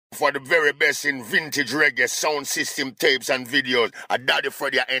for the very best in vintage reggae sound system tapes and videos. A Daddy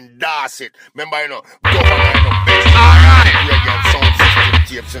Freddy endorse it. Remember, you know, government, you know, best reggae and sound system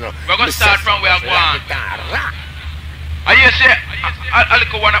tapes, you know. We're going to start from where I'm going. I hear say, I look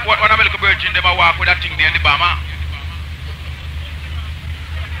one of my little virgin, they walk with that thing there in the Bama.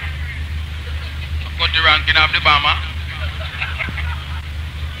 I've got the ranking of the Bama.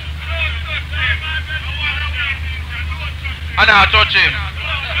 And I touch him.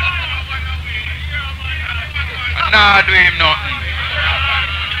 And I do him nothing.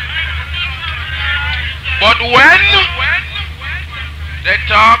 But when they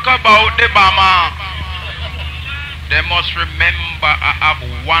talk about the Bama, they must remember I have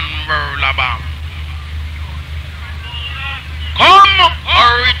one world bomb. Come,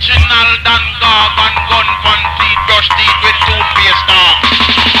 original than garb and gun fun teeth, brush teeth with toothpaste now.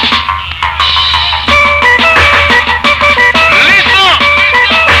 Listen!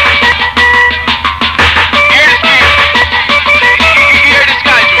 Hear this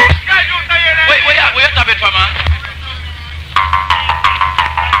guy, Joe. Wait, where you tap it from, man?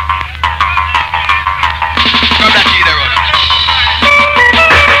 Grab that key there, Ron.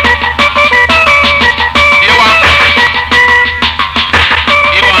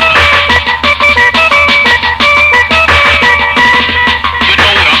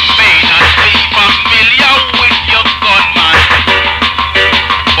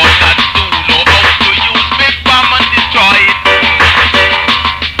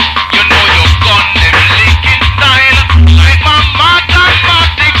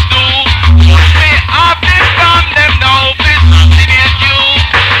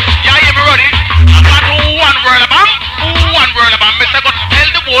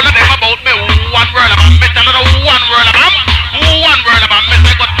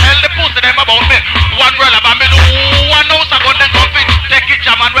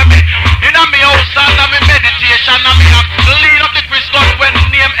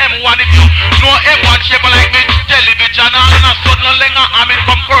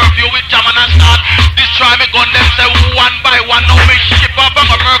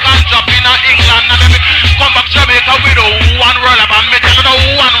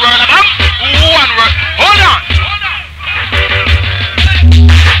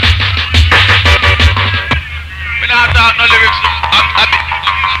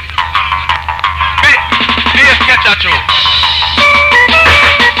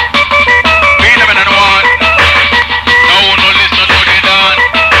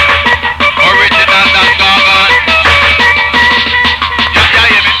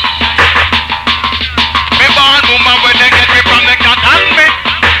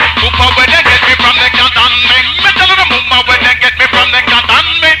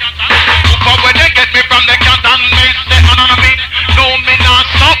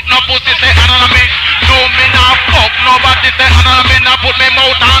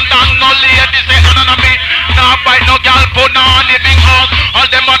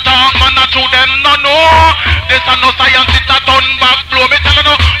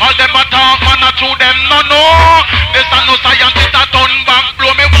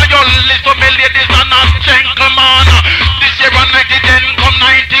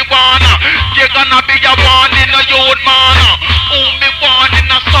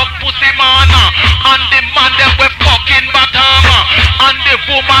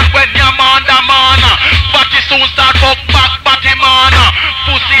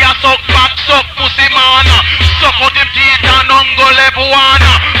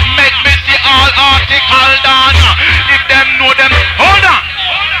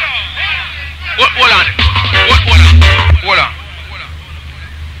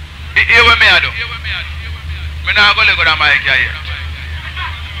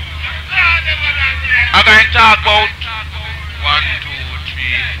 I can talk about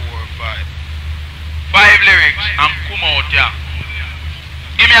 5 lyrics and come out here.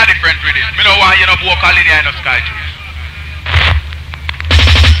 Give me a different rhythm. Me know why you know vocal in the sky too.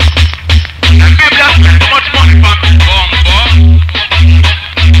 And give that too much money for Bumbo.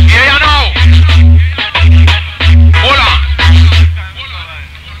 Here you know. Hold on.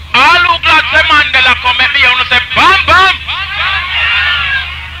 All who glad say Mandela come at me, you wanna say bam bam.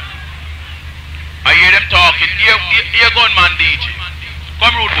 I hear them talking. Here gunman DJ.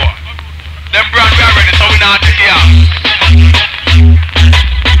 Come rude boy. Them brand we are ready, so we not take care.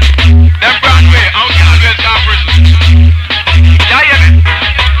 Them brand way, how can always go prison? Yeah, hear me?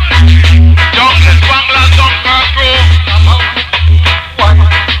 Jungle, Bangladesh, Dunker Crew.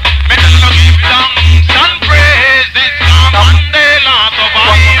 Me tell you give thanks and praises to Mandela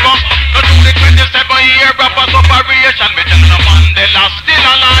survivor. Not to the 27 year rappers operation. Me tell you Mandela still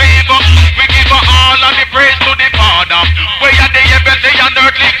alive. evil. We give all of the praise to the Father. We are the heavenly and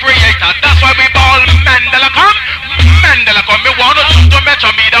earthly creator. That's why we ball Mandela come. Mandela come. Me want to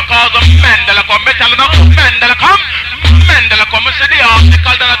measure me the cause of Mandela come. Me tell them Mandela come. Mandela come. Me say the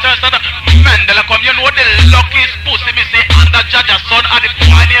obstacle that I test that Mandela come. You know the luckiest pussy me say under Judge's son at the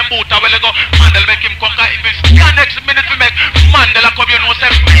boy named Buta. Well, go Mandela make him conquer. If it's next minute we make Mandela come. You know say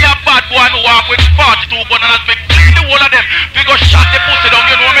me a bad boy who walk with 42 guns and me clean the whole of them. We go shot the pussy down.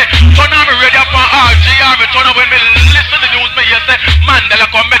 You know me. Turn on me radio for RGR. Me turn on when me listen to the news. Me hear say Mandela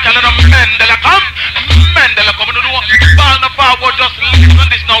come. Me telling them Mandela come. Mandela come. You know ball no forward. Just listen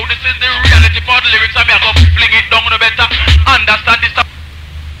this now. This is the reality for the lyrics. I mean I go fling it down. No better understand this.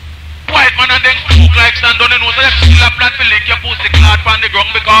 White man and then cook like sand on the nose. So you still a plan to lick your pussy clad from the ground.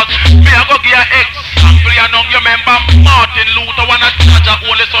 Because me I go give you example. You know you remember Martin Luther one of the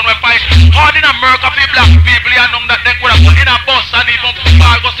only son we fight hard in America for black people. You know that they could have put in a bus and even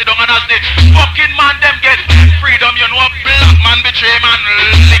far go sit down and as the fucking man them get freedom. You know a black man betray man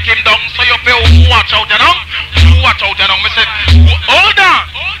lick him down. So you feel watch out you know. Watch out you know. Me say hold on.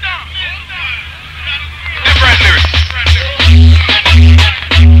 Different lyrics.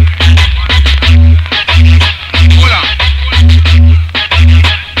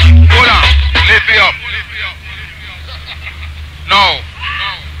 Lift me up. No.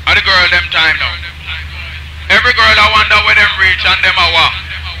 Are the girl them time now? Every girl I wonder where them reach and them a walk.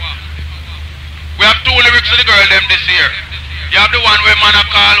 We have 2 lyrics to the girl them this year. You have the one where man a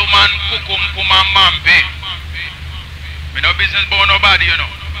call woman kukum kuma mampi. Me no business about nobody, you know.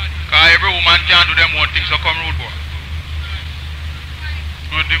 Cause every woman can do them one thing, so come rude boy.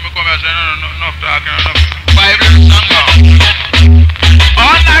 One thing me come here say no enough talking enough. 5 lyrics song now.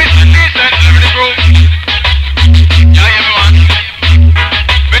 All nice and decent, let me go. Yeah, everyone.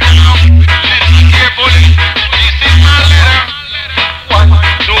 Better now, listen carefully. This is my letter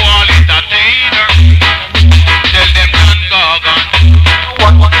to all entertainers. Tell them non-gargan.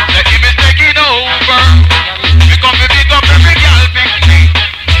 Let him is taking over. We come to pick up every girl picnic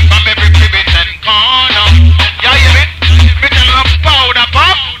from every pivot and corner. Yeah, hear me? Me tell them powder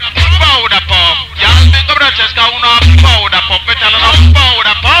pop. Powder pop. Y'all pick up the chest, cause we know powder pop. Me tell them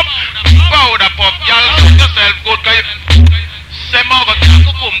powder pop. Powder pop. Y'all suck yourself good, cause you say mother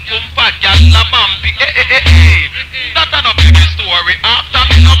kum fat. Y'all la bumpy. That's not a big story. After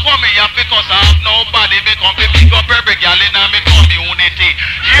me no come here because I have nobody. Me come to pick up every girl in my community.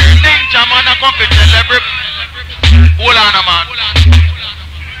 Here Ninjaman I come to tell every. Hold on a man.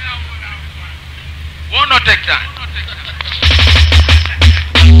 Won't not take time.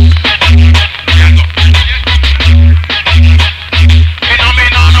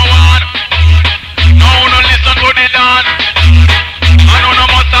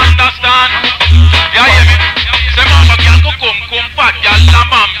 Understand? Yeah, hear me? Say mama can come fat, y'all la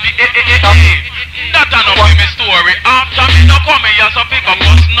mambi, That a no be me story. After me no come here, so pick up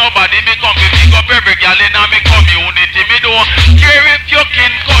us nobody. Me come to pick up every girl in my community. Me don't care if you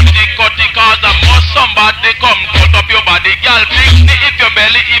can cutty, cause I must somebody come cut up your body. Girl, pick me if your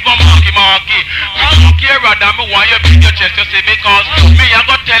belly even marky. Me don't care rather me want you pick your chest, you see, because me I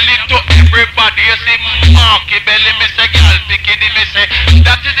go tell it to everybody. You see, marky belly, me say girl, pick it, me say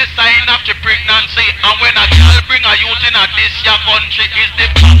that is the sign of the pregnancy. And when a girl bring a youth in a this your country, is the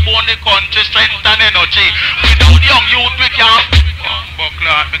backbone the country, strength and energy. Without young youth we can't.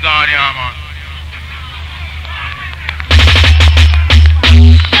 Buckler, me gone here, man.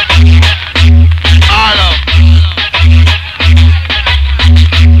 All up.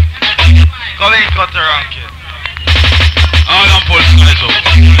 Come in, cut the ranking. All on pull, guys up.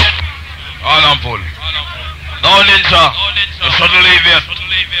 All on pull. No ninja. You shouldn't leave yet.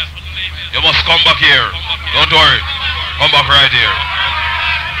 You must come back here. Don't worry. Come back right here.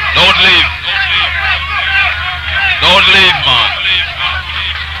 Don't leave. Don't leave, man.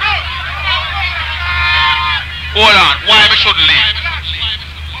 Hold on. Why we shouldn't leave?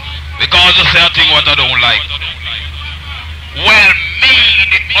 Because you say a thing what I don't like. Well, me,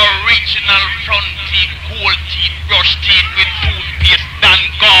 the original front teeth, gold teeth, brush teeth with toothpaste, dan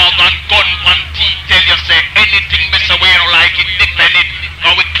gog and gun pan teeth. Tell you say anything me say we don't like it, defend it.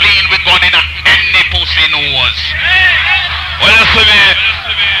 Or we clean with gun in any pussy nose. Well, you see me,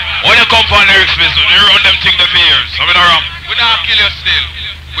 when you come for lyrics business, you run them things the fears. So we don't run. We not kill you still.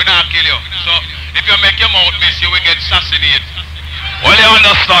 We not kill you. So if you make your mouth miss, you will get assassinated. Well, you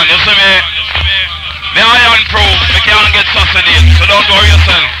understand, you see me? Me iron proof, me can't get assassinated, so don't worry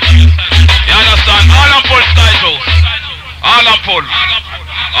yourself. You understand? All on pull, Sky House. All on pull.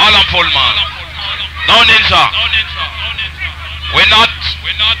 All on pull, man. No ninja. We're not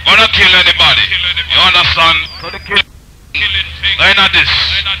gonna kill anybody. You understand? I know this.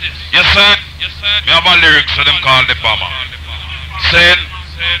 Yes, sir. Me have a lyrics for them called the bomber. Saying,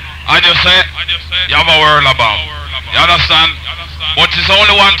 I just say, you have a world of bomb. You understand? But it's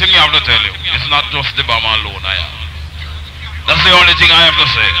only one thing you have to tell you. It's not just the bomber alone I have. That's the only thing I have to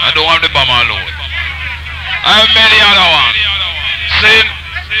say. I don't have the bomber alone. I have many other ones. Saying,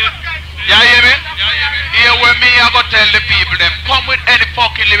 you hear me? Here with me, I go tell the people them, come with any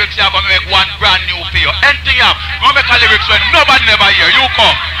fucking lyrics you have to make one brand new for you. Anything you have, go make a lyrics when nobody never hear. You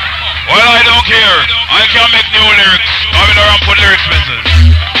come. Well, I don't care. I can make new lyrics. I'm in around put lyrics business.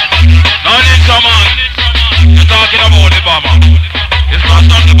 Now Ninjaman, you're talking about the bomber. It's not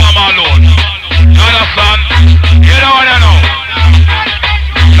just the bomber alone. You understand? You know what I know.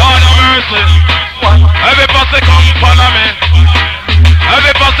 Lord of mercy. Every person come follow me.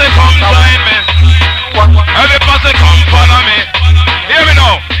 Every person come join me. Every person come follow me. Hear me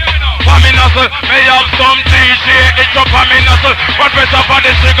now. For me nozzle, may have some DJ. It's up for me nozzle. One press up on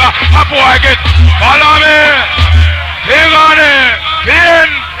the trigger. A boy get. Follow me. Hang on it. Pin.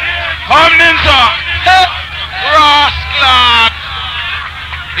 Come Ninja. Rascal.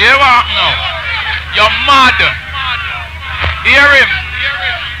 Hear what now? You're mad. Hear him.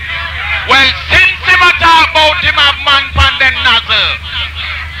 Well, since him a talk about him have man pan the nozzle.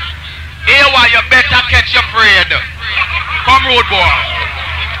 Here why you better catch your afraid. Come road boy.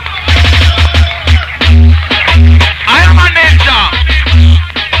 I am a ninja.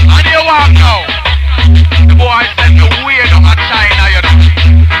 And you walk now. The boy said you weird up at China, you know.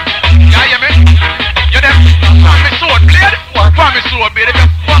 You hear me? You them from me sword blade? From me sword blade. If you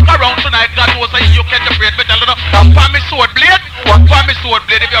fuck around tonight, God knows that you catch your afraid. Me tell you now. From me sword blade? From me sword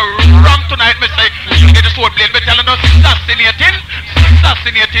blade. If you ram tonight, me say you get the sword blade. Me tell you now, assassinating.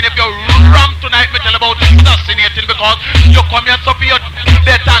 Assassinating. If you ram tonight, me tell about assassinating because you come here to be your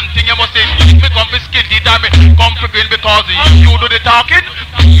death and thing. You must say you become for skin deep and me come for green because you do the talking,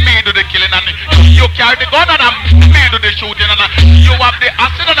 me do the killing, and you carry the gun and me do the shooting, and you have the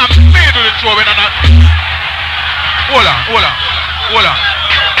acid and me do the throwing, and hold on, hold on, hold on,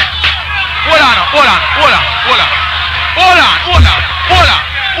 hold on, hold on, hold on, hold on, hold on, hold on, hold on,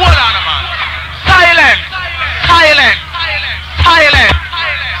 hold on, man. Silence, silence, silence,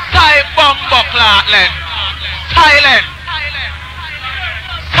 silent, bomber clatland, silent,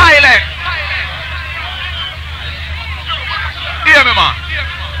 silent. Hear me, man.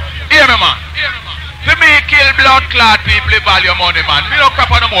 Hear me, man. To me kill blood clot people, value money, man. Me no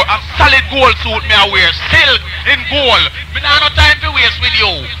crap on no more. A solid gold suit me I wear, silk in gold. Me nah no time to waste with you.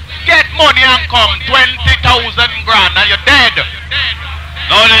 Get money and come 20,000 grand and you're dead.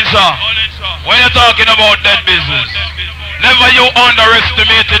 No, Ninja. When you're talking about that business, never you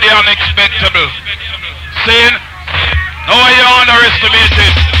underestimate the unexpectable. Saying, no you underestimate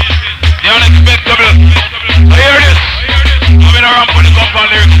it. The unexpectable. I hear this. I'm in a ramp when you come from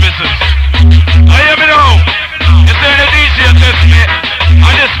lyrics business. I hear me now. You say the DJ test me,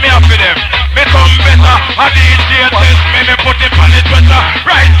 and this me up with them. Me come better, a DJ test me, me put it on the Twitter.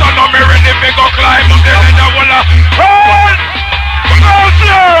 Right on the mirror, ready me go climb up the ladder. Hold! We go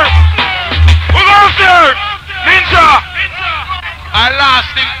there! We go there! Ninja! I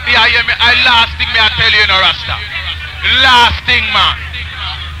last thing, I hear me, I last thing me I tell you in a Rasta. Last thing, man.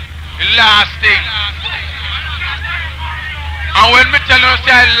 Last thing. And when me tell you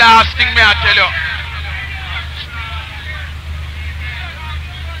say last thing me I tell you.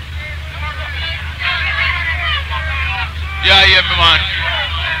 Yeah, hear me, man.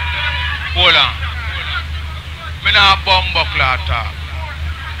 Hold on. Me not bumbo clot talk.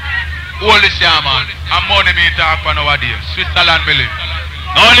 Hold this here, man. And money me talk for nowadays. Switzerland me live.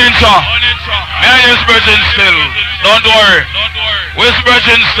 No Ninja. Me and his virgin still. Don't worry. With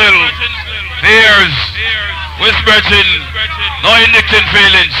virgin still. Tears. With virgin. No indicting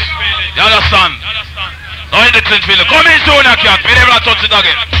feelings. You understand? No indicting feelings. Come in soon, I can't. We never touch it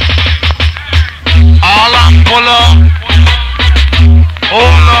again. All up, pull up.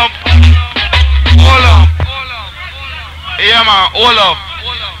 Hold up. Hold up. Yeah, man. Hold up.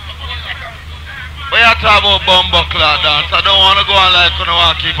 We are talking about bumbo clock dance. I don't want to go on like you don't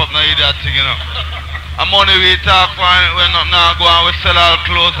want to keep up no idiot thing, you know. And money we talk for when not now go on, we sell all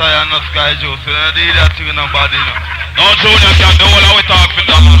clothes and no sky juice. We don't do that thing nobody, you know. No Junior can do all that we talk for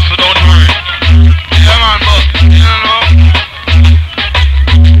them, so don't worry. Yeah man, but you know.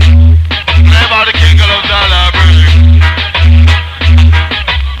 Never the king of dollar, baby.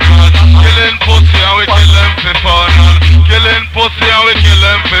 Killing pussy and we kill them for fun. Killing pussy and we kill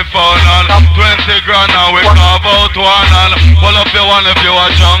them for fun. 20 grand and we carve out out one and pull up your one if you a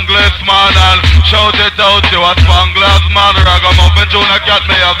junglist man and shout it out you a spanglers man. Ragamuffin tuna cat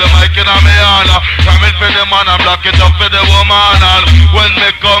me have the mic in a me hand. Come in for the man and block it up for the woman and when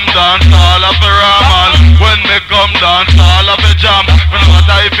me come dance all of the ramen. When me come dance all of the jam. No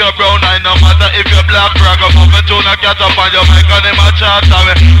matter if you're brown eye, no matter if you're black. Ragamuffin tuna cat up on your mic and him a chat to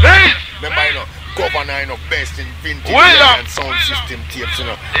me. Hey! Remember, you know, Governor, you know, best in vintage and sound system tapes, you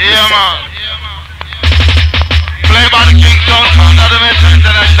know. Yeah, man. Play by the Kingston sound of the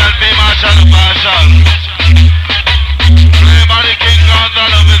international team, Marshall Marshall. Play by the Kingston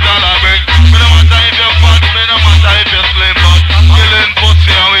sound of it all a break. Me no matter if you're fat, me no matter if you're slim, but killing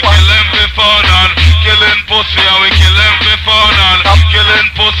pussy and we kill them for fun and killing pussy and we kill them for fun and killing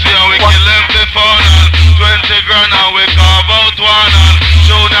pussy and we kill them for fun and 20 grand and we carve out one and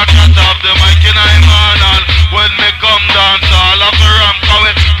Junior cat off the mic in a man and when me come dance all of the ram cause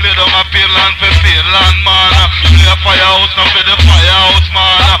we play down a Finland for Finland man. Play a firehouse now for the firehouse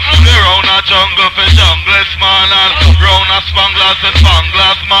man. Play round a jungle for junglist man and round a spanglers for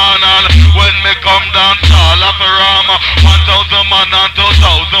spanglers man and when me come dance all of the ram 1,000 man and 2,000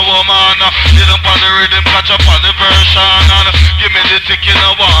 woman. Hit up on the rhythm, catch up on the version and give me the ticket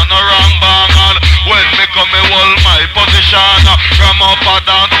no one no wrong bang and when me come me hold my position. Ram up a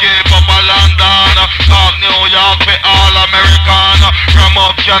dance keep up a London. Talk New York for all American. Ram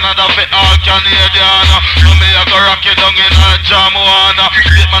up Canada for all Canadian. So me a go rock it down in a jam one.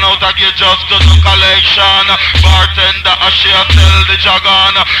 Get man out a get just to the collection. Bartender a share tell the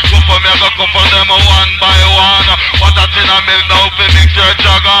jagan. Go for me a go come for them one by one. What a tin a milk now for mix your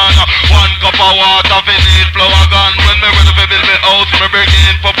jagan. One cup of water for need flower gun. When me ready for build me house me bring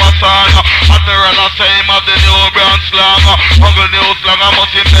in Papa San. Admiral a say him of the new brand slang. Uncle new slang I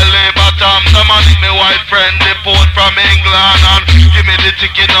must him belly bottom. The man is me white friend deport from England. And give me the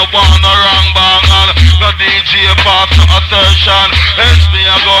ticket no one no wrong bang. And no DJ pass no assertion. Hence me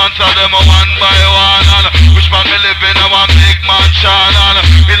I go and tell them one by one. And which man me live in a one big mansion. And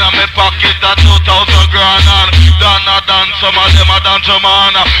in a me pocket a 2,000 grand. And done some of them a dance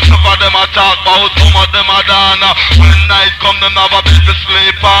man. Some of them a talk about some of them a done. When night come them have a bed to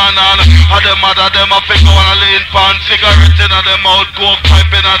sleep on. And them mother them a pick on a lean pan. Cigarette in a them out, coke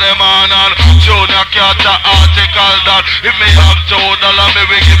pipe in a them on. And Junior catch a article that if me have $2 me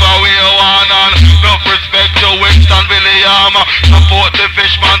we give away one. And no respect to Winston William. Support the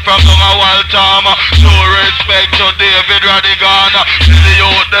fishman from Dunga Waltham. No respect to David Radigan. The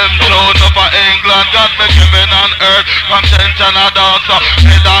youth them shown up for England. God make heaven and earth content and a dancer.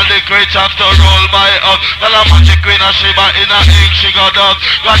 Head all the creatures to roll by us. Tell a magic queen of Sheba in a ink she got us.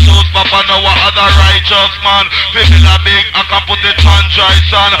 God knows Papa know what other righteous man. People are big I can put it on dry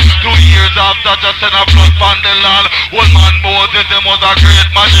sun. 2 years after just send a flood on the land. Old man Moses him was a great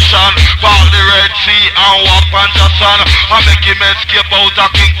magician. Fall the Red Sea and walk on Jason. I make him escape out of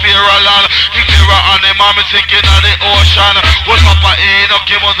King Pharaoh land. King Pharaoh and him army sinking in the ocean. Old Papa Enoch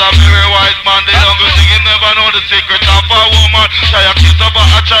him was a very wise man. The youngest thing he never know the secret of a woman. Try a kiss of a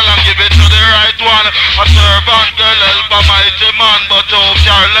child and give it to the right one. A servant girl help a mighty man. But oh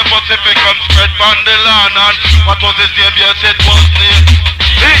Carol Pacific come spread from the land. And what was his name? Yes it was name.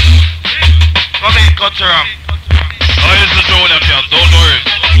 Come in, cut wrong. Oh, it's the zone of yours, don't worry.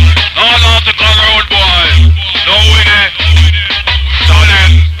 No, to come road, boy. No winning.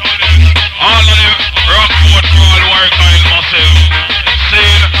 Stunning. All of them Rockford crawl work oil massive.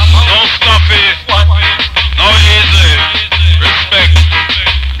 Seen, no stuffy. No easy. Respect.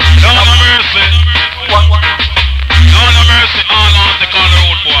 No mercy. No mercy. All on the corner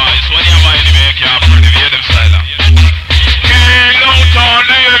road, boys. When you have enemy, you can't prove them silent. Kill out all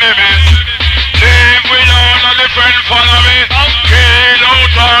the enemy. Leave we on the friend follow me. Kill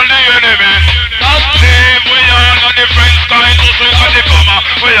out all the enemy. Leave we on the friends kind to swing on the bomber.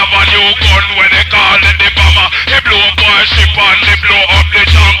 We have a new gun when they call it the bomber. They blow up our ship and they blow up the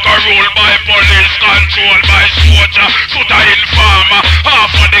tanker. Ruled by police, controlled by soldier. Suit a informer,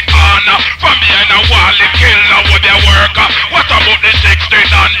 half of the corner. From behind a wall, they kill now with their worker. What about the 16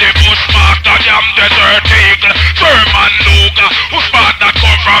 and the bushmaster? Damn desert eagle, Sherman Luger. Whose part that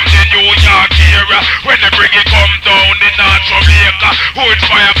come from the New York area? When the brigade come down the North Jamaica. Who would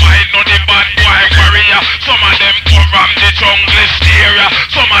firefight on the bad boy warrior? Some of them come from the junglist area.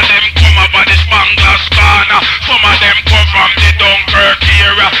 Some of them come over the Spanglers corner. Some of them come from the Dunkirk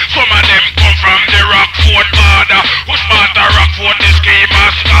area. Some of them come from the Rockford border. Who's part of Rockford the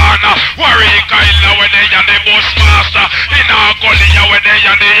schemers corner? Warrior Kyle when they and the bushmaster. In our gully when they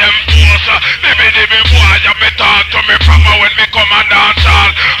and the enforcer. Baby boy you be talk to me proper when me come and dance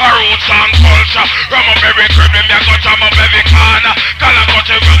all. A roots and culture. Ram up every crib me a go jam up every corner. Call a cut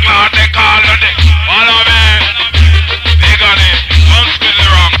every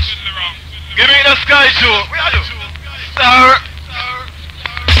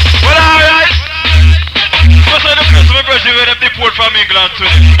England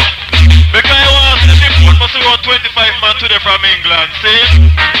today. Because I was in the foot, must have got 25 man today from England, see?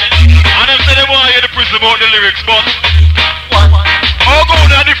 And them say they want to hear the prison about the lyrics, but how go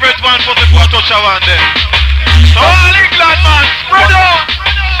the different man for the four touch of one there? So all England man, spread out!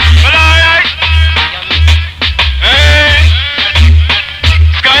 Well, alright? Hey!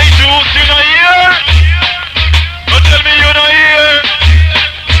 Sky Juice, you know here? Don't tell me you know here.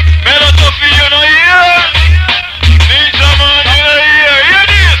 Melo Tuffy, you know here. Ninjaman, you know here. Hear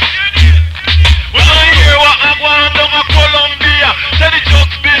this? We know here what I want down a Colombia. Say the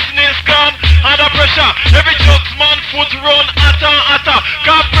drugs business come under pressure. Every drugs man foot run atta.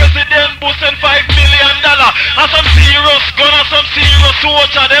 Cause President Bush and $5 million. And some serious gun and some serious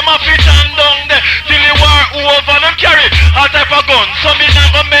soldier. Them a fit and down there till the war over. Them carry a type of gun. Some in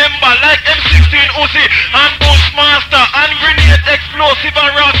a member like M16 Uzi and Bushmaster and grenade explosive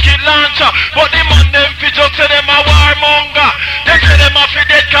and rocket launcher. But the man them fi just say them a warmonger. They say them a fi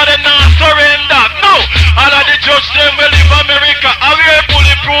dead cause them not surrender. No, all of the judge them will leave America. I wear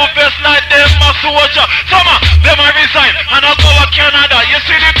bulletproof vest like them a soldier. Some of them a resign and I go to Canada. You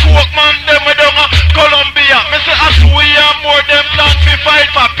see the coke man them we down a Colombia. Me say as we are more them plan fi fight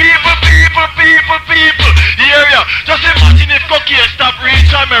for people. The area. Just imagine if cocaine stop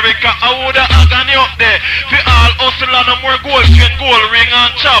reach America. I woulda agony up there. For all hustle and more gold chain, gold ring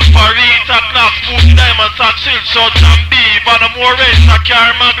and chopper, Rita, clocks, food, diamond, sack, shield, shot and beef. And more race, a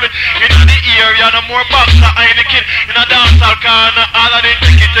car magnet. In the area, and more box, a Heineken. In a dancehall car, all of them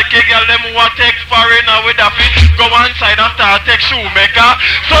take girl, them who are take foreigner with a fit. Go one side and start take shoemaker.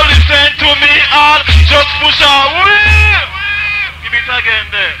 So listen to me all, just push out. Give it again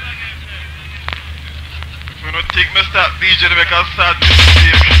there. We don't think me start DJ to make us start this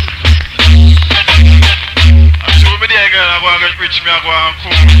game. I'm sure me there girl, I'm going to get rich, me I'm going to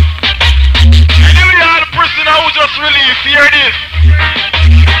cool. Anyway, all the person who just released, hear this.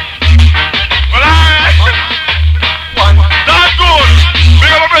 Well, alright. That's good.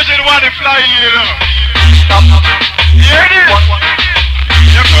 Big up a person who want to fly here, you know. Hear this.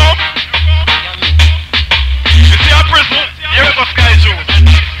 You come. You see a person, here we go Sky Juice.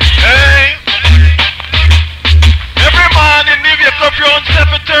 Hey. Every morning me wake up around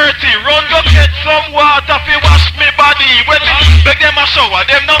 7:30. Run go get some water fi wash me body. When me beg them a shower,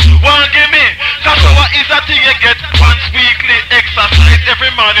 them no want give me. Cause shower is a thing you get once weekly. Exercise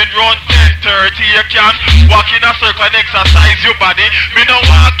every morning round 10:30. You can walk in a circle and exercise your body. Me no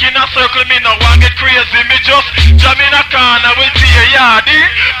walk in a circle, me no want get crazy. Me just jam in a corner with the yardy.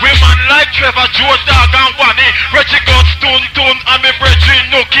 We man like Trevor, Joe, Dog and Wani. Reggie got Stun and me brethren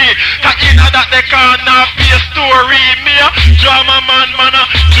Nookie. Cause in that they corner be a story. Me a drama man,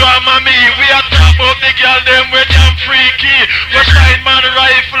 drama me. We a talk about the girl them with them freaky. We shine man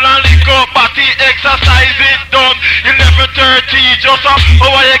rifle and lick up body. Exercise it done 11:30. Just up,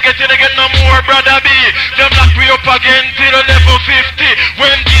 how are you getting to get no more brother B? Them lock we up again till level 50.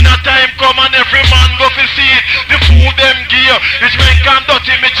 When dinner time come and every man go fi see it. The food them gear is rank and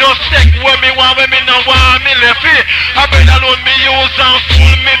dirty. Me just take what me want, when me no want me left it. I bread alone me use and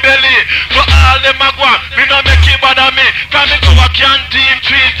full me belly. So all them a go, me no make it bother me. Cause me go a canteen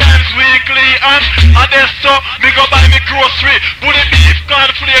 3 times weekly. And that's so me go buy me grocery. Bully beef,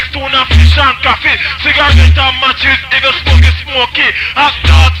 cornflakes, tuna, fish and coffee. Cigarette and matches, even smoky. Hot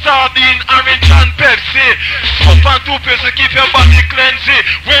dog, sardine, orange and Pepsi. Soap and toothpaste to keep your body cleansing.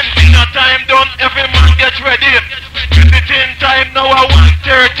 When dinner time done, every man get ready. Visiting time now at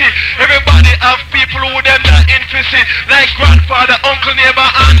 1:30. Everybody have people who them not infancy. Like grandfather, uncle, neighbor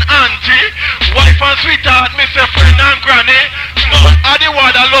and auntie. Wife and sweetheart, Mr. Friend and granny. No, I the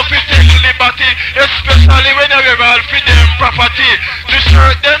one that love to take liberty. Especially when you wear all for them property. The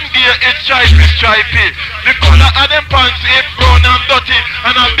shirt them gear is stripy. The color of them pants is brown and dirty.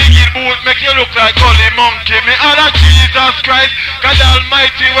 And a biggie boot make you look like Gully Monkey. Me honor Jesus Christ, God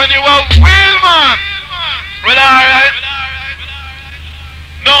Almighty, when you are will man. Well, alright.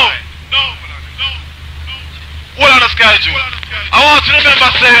 No. Hold on the Sky Juice. I want you to remember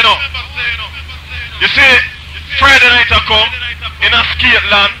saying no. You see, Friday night I come in a skate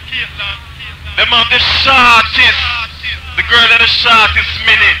land. Them have the shortest. The girl in the shortest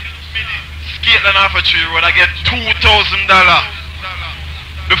mini. Skate land off a tree road. I get $2,000.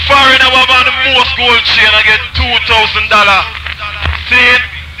 The foreigner who have the most gold chain, I get $2,000. See it?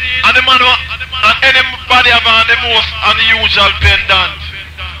 And the man who, and anybody have on the most unusual pendant,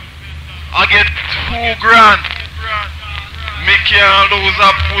 I get $2,000. Me can't lose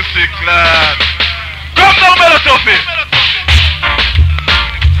a pussy clad. Come down, Melo Tuffy.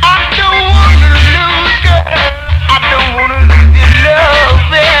 I don't wanna lose, girl. I don't wanna lose your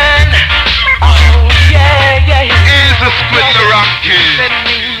loving. Oh yeah. Is the Squiddly Rocky.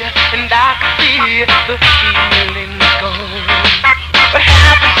 And I could see the feeling gone. What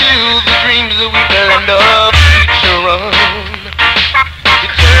happened to the dreams that we planned a future on? You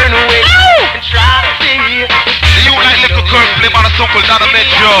turn away and try to see. You like little Kirk, play on a circle down the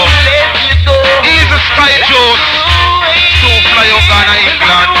metro. He's a Sky Jones. So fly over Ghana,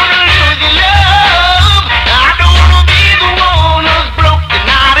 England. I don't wanna be the one who's broken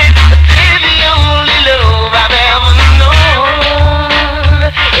hearted. Say the only love I've ever known.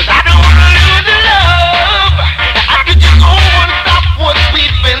 'Cause I don't wanna lose the love. I could just go and stop what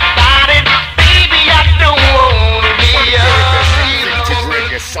we've been started. Baby, I don't wanna be Vintage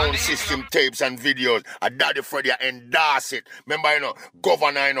reggae sound system tapes and videos. A Daddy Freddy endorse it. Remember,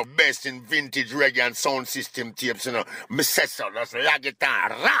 Governor, best in vintage reggae and sound system tapes, Me say so, just lag it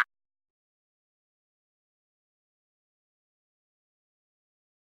on.